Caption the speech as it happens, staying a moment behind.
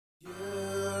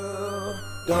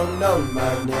don't know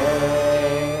my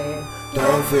name,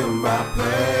 don't feel my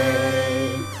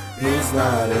pain, it's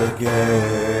not a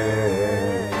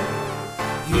game.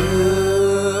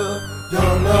 You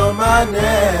don't know my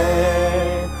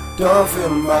name, don't feel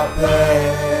my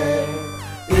pain,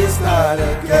 it's not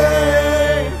a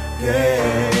game.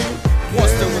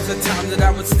 Once there was a time that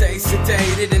I would stay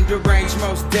sedated and deranged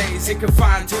most days, and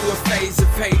confined to a phase of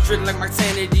hatred, like my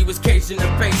sanity was caged in the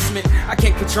basement. I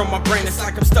can't control my brain, it's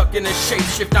like I'm stuck in a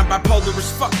shapeshift. I'm bipolar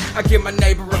as fuck, I give my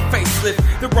neighbor a facelift.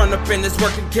 The run up in his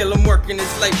work and kill him working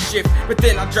his late shift, but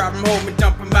then I drive him home and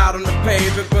dump him out on the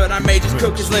pavement. But I may just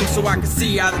cook his limbs so I can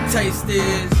see how the taste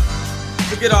is.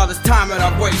 Look at all this time that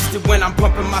I've wasted when I'm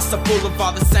pumping myself full of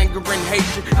all this anger and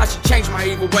hatred. I should change my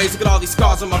evil ways, look at all these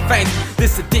scars on my face.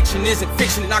 This addiction isn't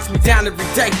fiction, it knocks me down every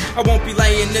day. I won't be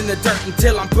laying in the dirt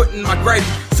until I'm put in my grave.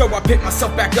 So I pick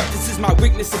myself back up, this is my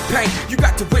weakness and pain. You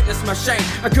got to witness my shame,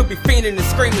 I could be fiending and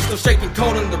screaming, still shaking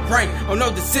cold in the rain. Oh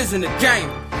no, this isn't a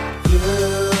game. You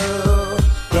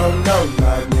don't know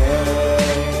my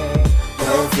name,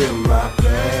 don't feel my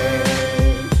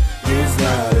pain, it's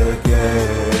not a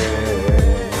game.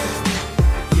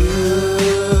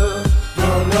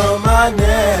 My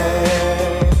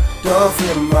name, don't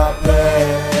feel my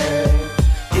pain,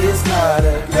 it's not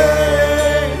a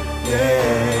game.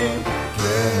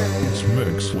 It's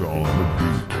mixed on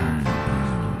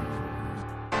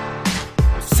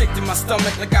the Sick to my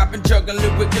stomach like I've been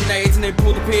juggling with grenades, and they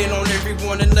pull the pin on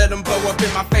everyone and let them blow up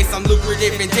in my face. I'm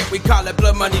lucrative and yet we call it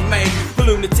blood money made. The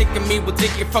lunatic in me will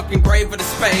dig your fucking grave with a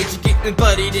spade. You're getting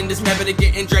bloodied in this method of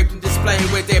getting draped and displayed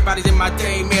with dead bodies in my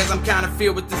daymares. I'm kinda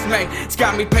filled with dismay. It's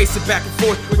got me pacing back and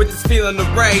forth with this feeling of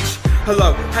rage.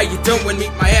 Hello, how you doing?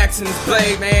 Meet my accents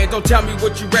blade, man. Don't tell me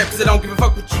what you rep, 'cause I don't give a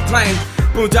fuck what you claim.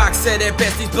 Boondock said at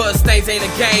best these blood stains ain't a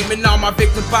game, and all my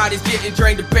victim bodies getting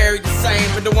drained and buried the same.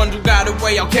 But the one who got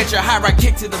away, I'll catch a high right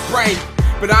kick to the brain.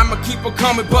 But I'ma keep on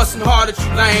coming, busting hard at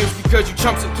you lames, because you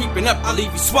chumps are keeping up, I'll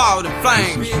leave you swallowed in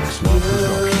flames. You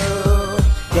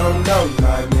don't know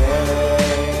my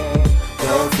name,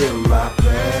 don't feel my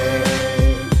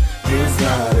pain, it's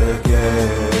not a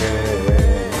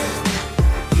game.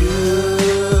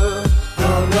 You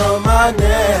don't know my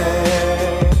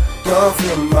name, don't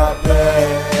feel my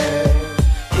pain,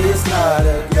 it's not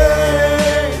a game.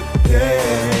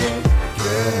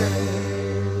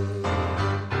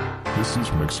 This is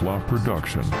Mixlot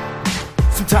Production.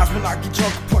 Sometimes when I get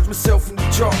drunk, I punch myself in the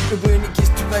jaw. And when it gets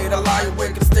too late, I lie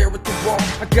awake and stare at the wall.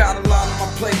 I got a lot on my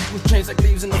plate, with change like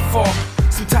leaves in the fall.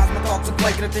 Sometimes my thoughts are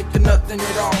blank and I think they're nothing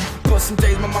at all. But some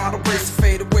days my mind will race and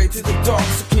fade away to the dark.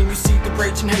 So can you see the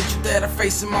rage and hatred that I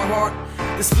face in my heart?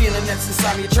 This feeling that's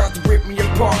inside me, it tries to rip me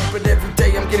apart. But every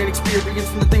day I'm getting experience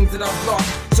from the things that I've lost.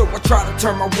 So I try to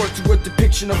turn my work to a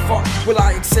depiction of art. Will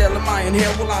I excel? Am I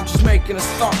inhale? Well, I'm just making a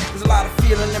start. There's a lot of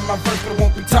feeling in my verse, but I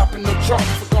won't be topping no chart.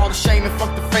 Fuck all the shame and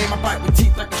fuck the fame, I bite with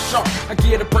teeth like a shark. I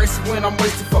get abrasive when I'm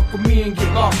wasted, fuck with me and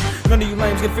get lost. None of you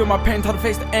lames can feel my pain, how to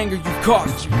face the anger you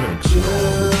caused. It's mixed. You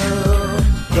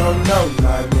don't know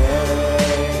my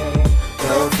name,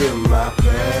 don't feel my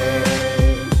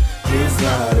pain, it's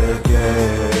not a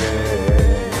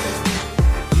game.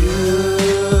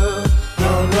 You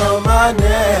don't know my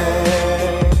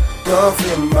name, don't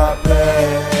feel